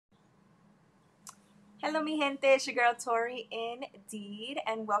Hello, mi gente. It's your girl Tori Indeed,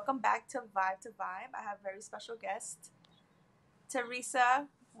 and welcome back to Vibe2Vibe. I have a very special guest, Teresa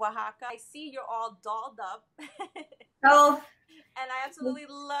Oaxaca. I see you're all dolled up, and Oh, I absolutely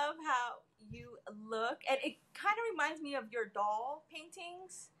love how you look. And it kind of reminds me of your doll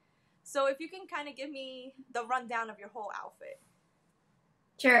paintings. So, if you can kind of give me the rundown of your whole outfit.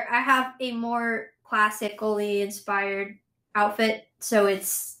 sure. I have a more classically inspired outfit, so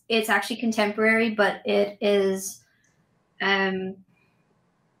it's actually contemporary, but it is um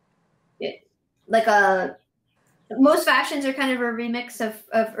it, like a most fashions are kind of a remix of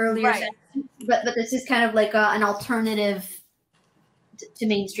earlier Right. fashions, but this is kind of like an alternative to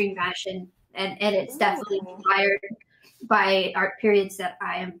mainstream fashion, and it's definitely Ooh. inspired by art periods that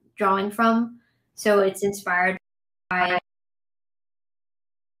I am drawing from. So it's inspired by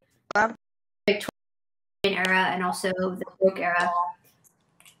Victorian era and also the Baroque era.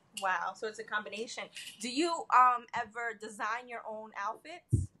 Wow. So it's a combination. Do you ever design your own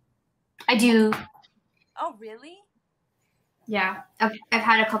outfits? I do. Oh, really? Yeah, I've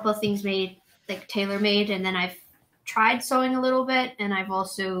had a couple of things made, like tailor made, and then I've tried sewing a little bit, and I've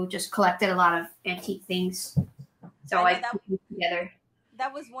also just collected a lot of antique things. So I know I that put them together.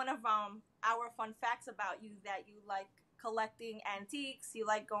 that was one of our fun facts about you, that you like collecting antiques, you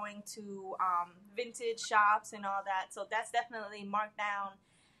like going to vintage shops and all that. So that's definitely marked down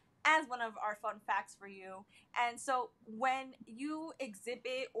as one of our fun facts for you. And so when you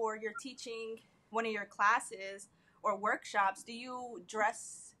exhibit or you're teaching one of your classes or workshops, do you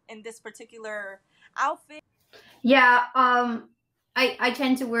dress in this particular outfit? Yeah, I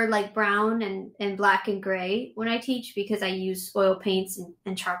tend to wear like brown and black and gray when I teach because I use oil paints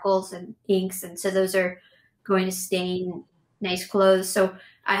and charcoals and inks, and so those are going to stain nice clothes. So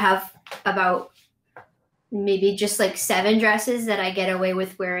I have about maybe just like 7 dresses that I get away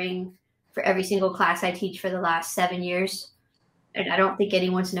with wearing for every single class I teach for the last 7 years, and I don't think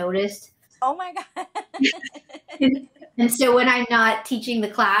anyone's noticed. Oh my god. And so when I'm not teaching the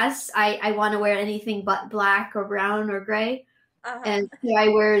class, I want to wear anything but black or brown or gray. Uh-huh. And so I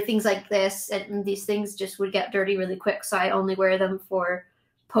wear things like this, and these things just would get dirty really quick. So I only wear them for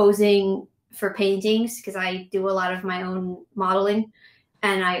posing for paintings because I do a lot of my own modeling.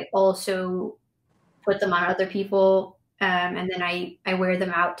 And I also put them on other people. And then I wear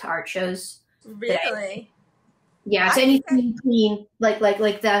them out to art shows. Really? Yeah, I so think that, anything clean,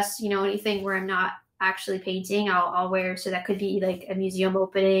 like this, anything where I'm not actually painting, I'll wear. So that could be like a museum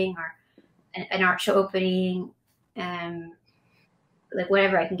opening or an art show opening, um, like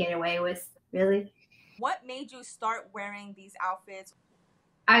whatever I can get away with, really. what made you start wearing these outfits?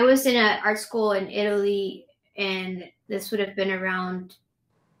 I was in an art school in Italy, and this would have been around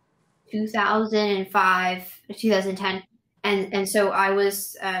 2005, 2010. And so I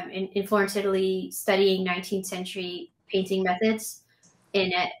was in Florence, Italy, studying 19th century painting methods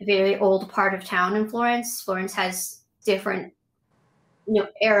in a very old part of town in Florence. Florence has different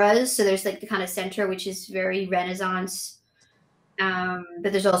eras. So there's like the kind of center, which is very Renaissance.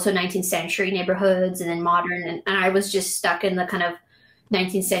 But there's also 19th century neighborhoods and then modern. And I was just stuck in the kind of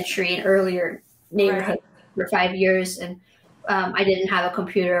 19th century and earlier neighborhood Right. for 5 years. And I didn't have a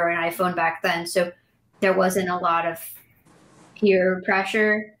computer or an iPhone back then. So there wasn't a lot of peer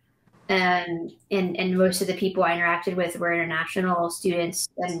pressure. And most of the people I interacted with were international students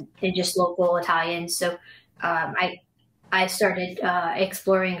and just local Italians. So I started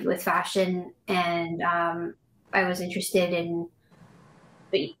exploring with fashion, and I was interested in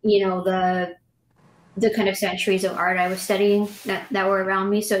the kind of centuries of art I was studying that were around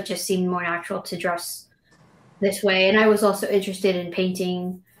me. So it just seemed more natural to dress this way. And I was also interested in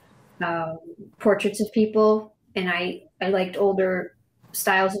painting um, portraits of people, and I liked older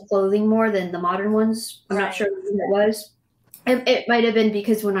styles of clothing more than the modern ones. I'm not Right. sure what it was. It might have been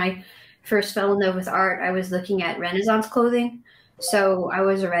because when I first fell in love with art, I was looking at Renaissance clothing. So I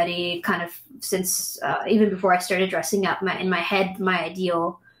was already kind of, since even before I started dressing up, in my head, my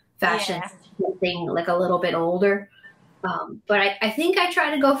ideal fashion Yeah. something like a little bit older. But I think I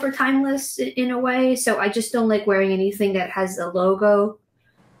try to go for timeless in a way. So I just don't like wearing anything that has a logo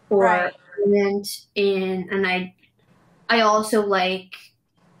or Right. ornament. And I also like,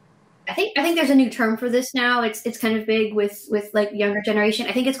 I think there's a new term for this now. It's kind of big with like younger generation.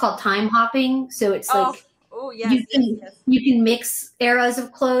 I think it's called time hopping. So it's Oh. like Oh, yes, you yes, can yes. you can mix eras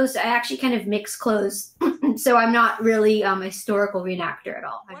of clothes. I actually kind of mix clothes, so I'm not really a historical reenactor at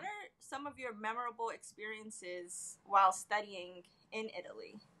all. What are some of your memorable experiences while studying in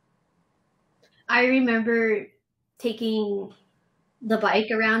Italy? I remember taking the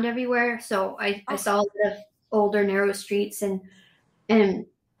bike around everywhere, so I Oh, saw a lot of older narrow streets, and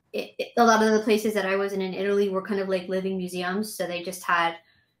a lot of the places that I was in Italy were kind of like living museums. So they just had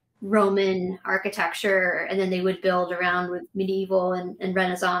Roman architecture, and then they would build around with medieval and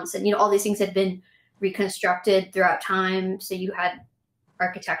Renaissance, and all these things had been reconstructed throughout time. So you had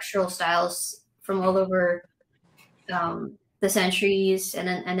architectural styles from all over the centuries, and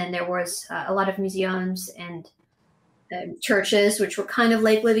then there was a lot of museums and churches, which were kind of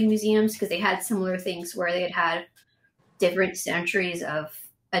like living museums because they had similar things where they had different centuries of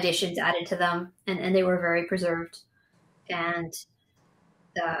additions added to them, and they were very preserved. And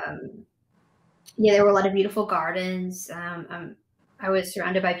there were a lot of beautiful gardens. I was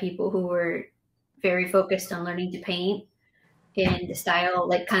surrounded by people who were very focused on learning to paint in the style,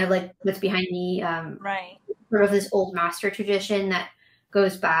 like kind of like what's behind me, right, sort of this old master tradition that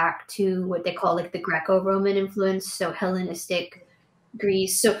goes back to what they call like the Greco-Roman influence, so Hellenistic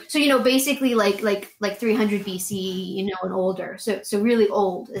Greece. So basically like 300 BC, and older. So really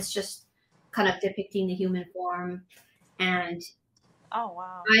old. It's just kind of depicting the human form. And oh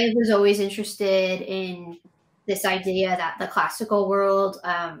wow, I was always interested in this idea that the classical world,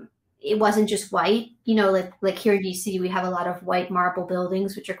 it wasn't just white. Like here in DC, we have a lot of white marble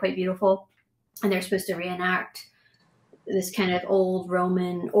buildings, which are quite beautiful, and they're supposed to reenact this kind of old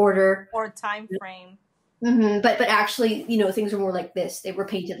Roman order or time frame. Mm-hmm. But actually, things were more like this. They were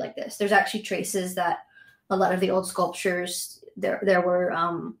painted like this. There's actually traces that a lot of the old sculptures, there were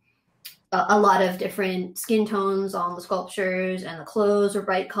a lot of different skin tones on the sculptures, and the clothes were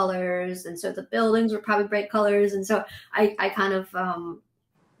bright colors, and so the buildings were probably bright colors. And so I kind of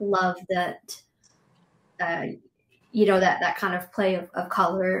love that, that kind of play of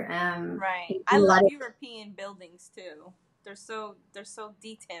color. Right. I love European buildings too. They're so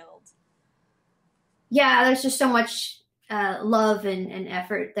detailed. Yeah, there's just so much love and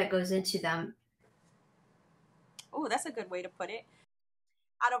effort that goes into them. Oh, that's a good way to put it.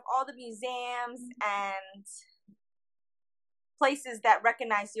 Out of all the museums and places that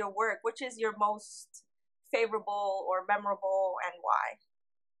recognize your work, which is your most favorable or memorable, and why?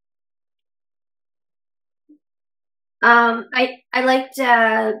 I liked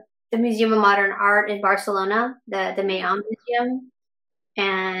the Museu of Modern Art in Barcelona, the Museu Museum.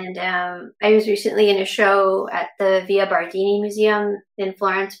 And I was recently in a show at the Via Bardini Museum in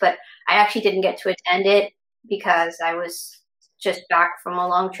Florence, but I actually didn't get to attend it because I was just back from a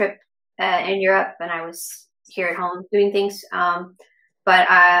long trip in Europe, and I was here at home doing things. But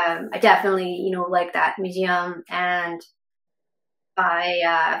I definitely, like that museum, and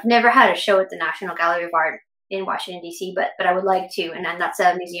I've never had a show at the National Gallery of Art in Washington, D.C., but I would like to, and that's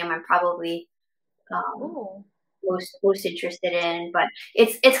a museum I'm probably most interested in. But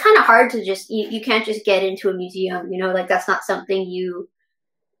it's kind of hard to just you can't just get into a museum, like that's not something you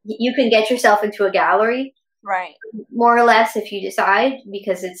can get yourself into a gallery, right, more or less, if you decide,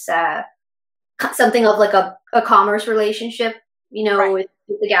 because it's something of like a commerce relationship, right, with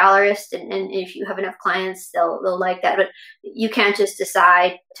the gallerist, and if you have enough clients, they'll like that. But you can't just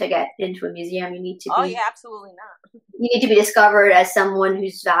decide to get into a museum. You need to yeah, absolutely not. You need to be discovered as someone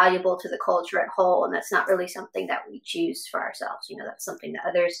who's valuable to the culture at whole, and that's not really something that we choose for ourselves. That's something that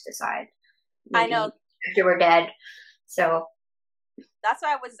others decide. I know, after we're dead. So that's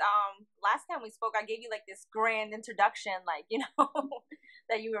why I was last time we spoke, I gave you like this grand introduction, like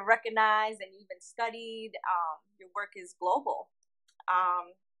that you were recognized and you've been studied. Your work is global,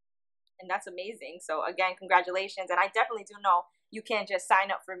 and that's amazing. So again, congratulations. And I definitely do know you can't just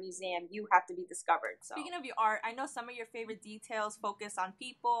sign up for a museum. You have to be discovered. So speaking of your art, I know some of your favorite details focus on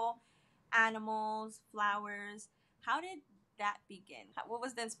people, animals, flowers. How did that begin? What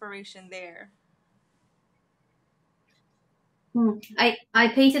was the inspiration there? I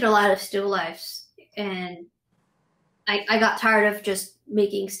painted a lot of still lifes, and I got tired of just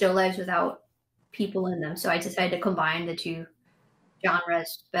making still lifes without people in them. So I decided to combine the two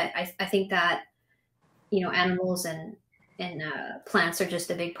genres. But I think that, animals and plants are just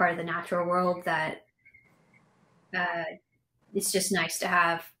a big part of the natural world that it's just nice to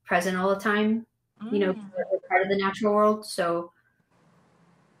have present all the time. We're part of the natural world. So,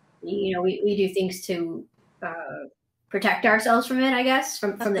 we do things to protect ourselves from it, I guess,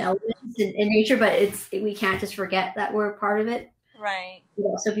 from the elements in nature, but we can't just forget that we're part of it. Right. It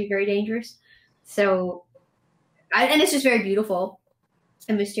would also be very dangerous. So, and it's just very beautiful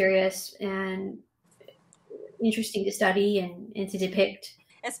and mysterious and interesting to study and to depict.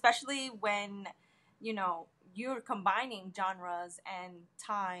 Especially when, you're combining genres and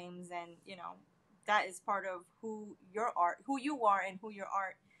times, and, that is part of who you are and who your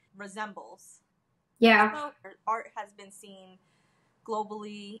art resembles. Yeah. So art has been seen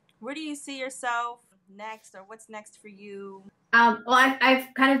globally. Where do you see yourself, next, or what's next for you? Well,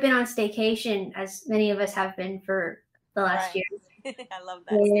 I've kind of been on staycation, as many of us have been for the last year. I love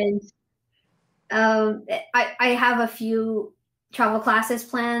that. And I have a few travel classes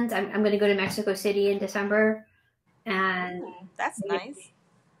planned. I'm going to go to Mexico City in December, and that's nice.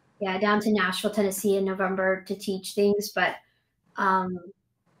 Yeah, down to Nashville, Tennessee in November to teach things. But I'm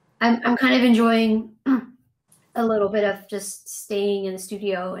kind of enjoying a little bit of just staying in the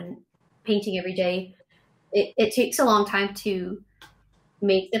studio and painting every day. It takes a long time to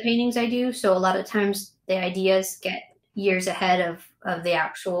make the paintings I do, so a lot of times the ideas get years ahead of the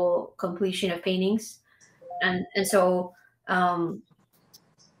actual completion of paintings, and so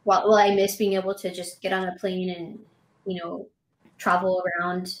while I miss being able to just get on a plane and travel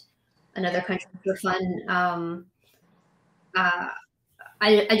around another country for fun,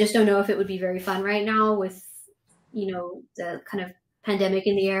 I just don't know if it would be very fun right now with the kind of pandemic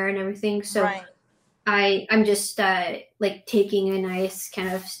in the air and everything. So I'm just like taking a nice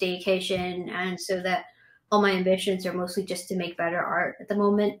kind of staycation, and so that all my ambitions are mostly just to make better art at the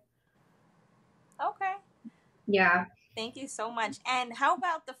moment. Okay. Yeah. Thank you so much. And how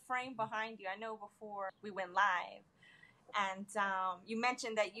about the frame behind you? I know before we went live, and you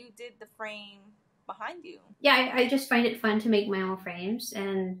mentioned that you did the frame behind you. Yeah, I just find it fun to make my own frames,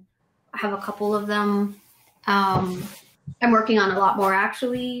 and I have a couple of them. I'm working on a lot more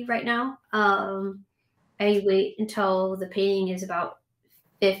actually right now. I wait until the painting is about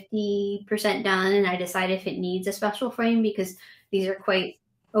 50% done, and I decide if it needs a special frame, because these are quite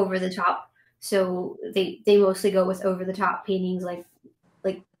over the top. So they mostly go with over the top paintings, like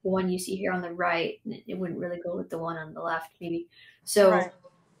the one you see here on the right. It wouldn't really go with the one on the left, maybe. So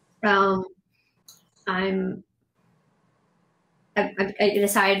I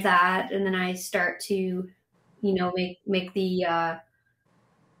decide that, and then I start to make the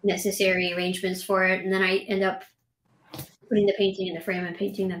necessary arrangements for it, and then I end up putting the painting in the frame and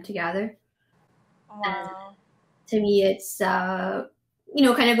painting them together. Wow. And to me, it's kind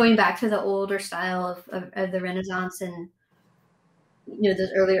of going back to the older style of the Renaissance, and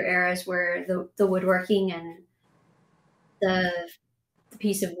those earlier eras where the woodworking and the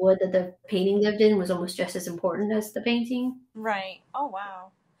piece of wood that the painting lived in was almost just as important as the painting. Right. Oh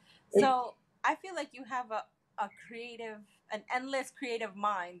wow. So I feel like you have an endless creative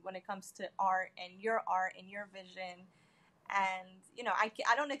mind when it comes to art and your vision. And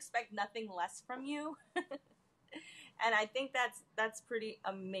I don't expect nothing less from you. And I think that's pretty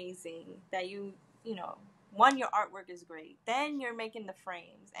amazing that one, your artwork is great. Then you're making the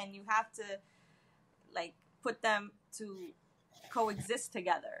frames, and you have to like put them to coexist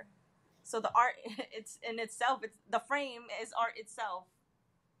together. So the art, it's in itself, the frame is art itself.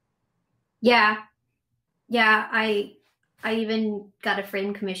 Yeah. I even got a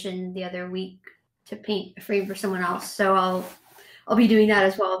frame commission the other week to paint a frame for someone else, so I'll be doing that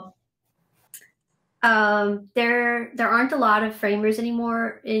as well. There aren't a lot of framers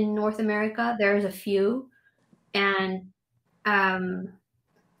anymore in North America. There's a few, and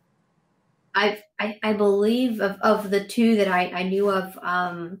I believe of the two that I knew of,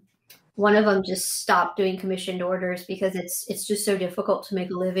 one of them just stopped doing commissioned orders because it's just so difficult to make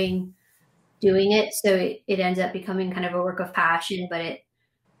a living doing it. So it ends up becoming kind of a work of passion, but I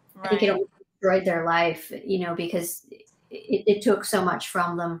think it almost destroyed their life, because it took so much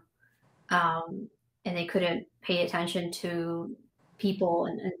from them, and they couldn't pay attention to people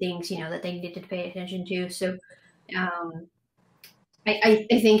and things, that they needed to pay attention to. So I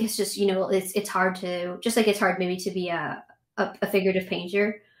think it's just, it's hard to, just like it's hard maybe to be a figurative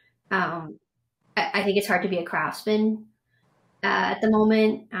painter. I think it's hard to be a craftsman at the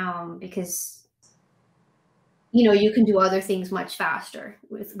moment, because you can do other things much faster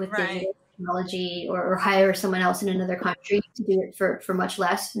with digital technology, or hire someone else in another country to do it for much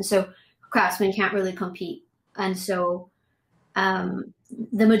less, and so craftsmen can't really compete. And so the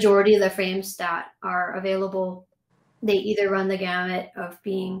majority of the frames that are available, they either run the gamut of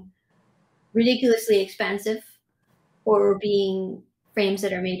being ridiculously expensive or being frames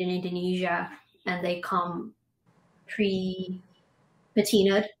that are made in Indonesia, and they come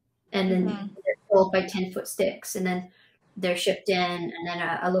pre-patinaed, and then they're sold by 10-foot sticks, and then they're shipped in, and then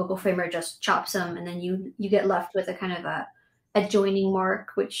a local framer just chops them, and then you get left with a kind of a joining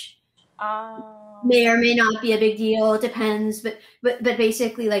mark, which may or may not be a big deal. It depends, but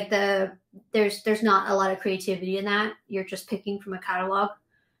basically, like there's not a lot of creativity in that. You're just picking from a catalog.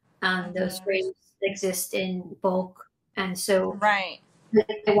 Those frames exist in bulk, and so I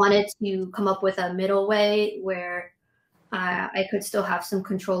wanted to come up with a middle way where I could still have some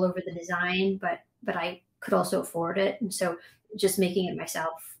control over the design, but I could also afford it, and so just making it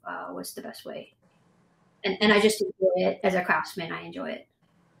myself was the best way. and I just enjoy it as a craftsman. I enjoy it.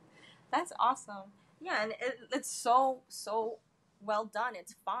 That's awesome. Yeah, and it's so well done.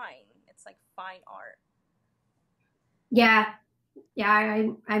 It's fine. It's like fine art. Yeah,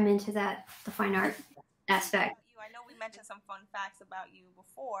 I'm into that, the fine art aspect. I know we mentioned some fun facts about you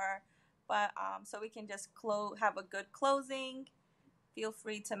before, but so we can just have a good closing. Feel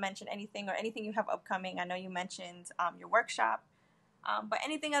free to mention anything or anything you have upcoming. I know you mentioned your workshop, but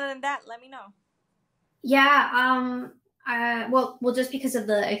anything other than that, let me know. Yeah. Well, just because of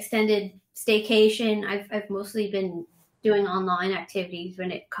the extended staycation, I've mostly been doing online activities when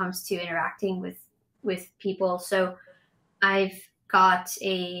it comes to interacting with people. So I've got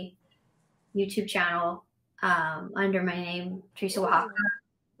a YouTube channel under my name, Teresa Oaxaca.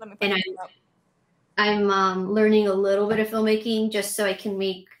 Let me put it up. I'm learning a little bit of filmmaking just so I can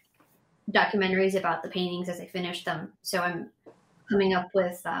make documentaries about the paintings as I finish them. So I'm coming up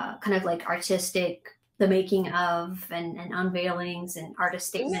with kind of like artistic, the making of and unveilings and artist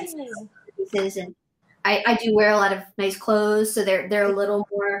statements and pieces. And I do wear a lot of nice clothes, so they're a little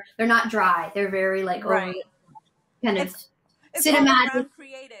more, they're not dry. They're very like over kind of it's cinematic.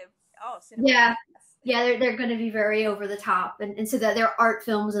 Creative. Oh, cinematic. Yeah. Yeah, they're going to be very over the top, and so that they're art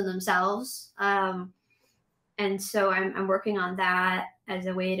films in themselves. And so I'm working on that as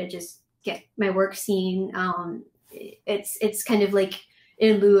a way to just get my work seen. It's kind of like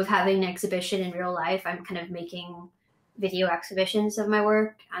in lieu of having an exhibition in real life, I'm kind of making video exhibitions of my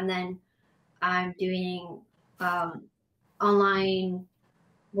work, and then I'm doing online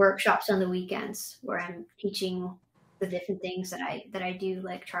workshops on the weekends where I'm teaching the different things that I do,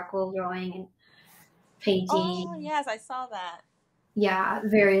 like charcoal drawing and painting. Oh yes, I saw that. Yeah,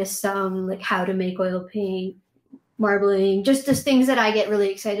 various like how to make oil paint, marbling, just things that I get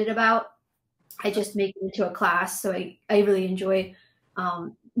really excited about. I just make it into a class, so I really enjoy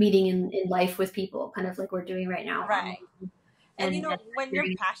meeting in life with people, kind of like we're doing right now. Right. And you know, when you're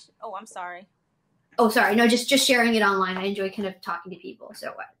passionate. Oh, I'm sorry. Oh, sorry. No, just sharing it online. I enjoy kind of talking to people.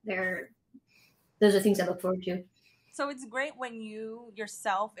 So those are things I look forward to. So it's great when you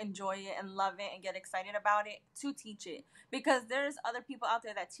yourself enjoy it and love it and get excited about it to teach it, because there's other people out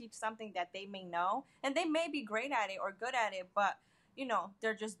there that teach something that they may know and they may be great at it or good at it, but you know,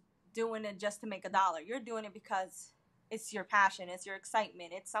 they're just doing it just to make $1. You're doing it because it's your passion, it's your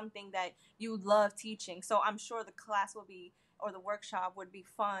excitement, it's something that you love teaching. So I'm sure the class will be, or the workshop would be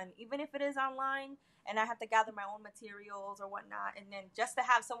fun, even if it is online and I have to gather my own materials or whatnot. And then just to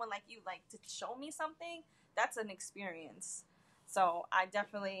have someone like you, like, to show me something, that's an experience. So I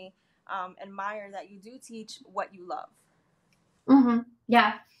definitely admire that you do teach what you love. Mm-hmm.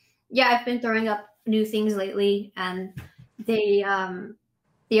 Yeah. I've been throwing up new things lately, and they aren't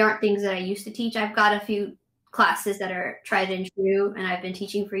things that I used to teach. I've got a few classes that are tried and true, and I've been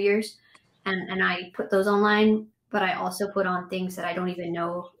teaching for years, and I put those online. But I also put on things that I don't even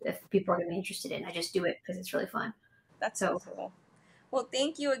know if people are going to be interested in. I just do it because it's really fun. That's so cool. Well,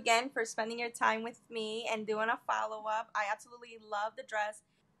 thank you again for spending your time with me and doing a follow-up. I absolutely love the dress.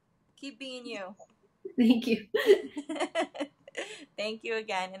 Keep being you. Thank you. Thank you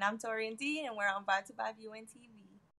again. And I'm Tori Indeed, and we're on Vibe2Vibe UNTV.